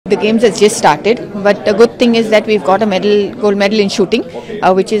The games has just started, but the good thing is that we've got a gold medal in shooting,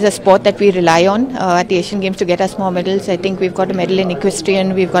 which is a sport that we rely on at the Asian Games to get us more medals. I think we've got a medal in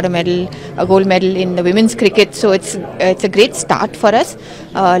equestrian, we've got a gold medal in the women's cricket, so it's a great start for us.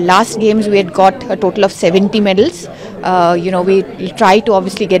 Last games we had got a total of 70 medals. We try to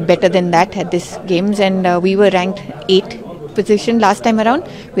obviously get better than that at this games, and we were ranked 8th position last time around.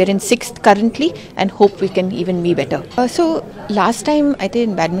 We are in 6th currently and hope we can even be better. So last time I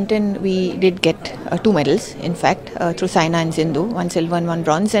think in badminton we did get 2 medals in fact through Saina and Sindhu, 1 silver and 1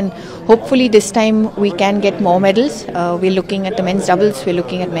 bronze, and hopefully this time we can get more medals. We're looking at the men's doubles, we're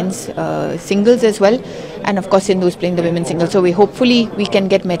looking at men's singles as well, and of course Sindhu is playing the women's singles, so hopefully we can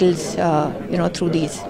get medals through these.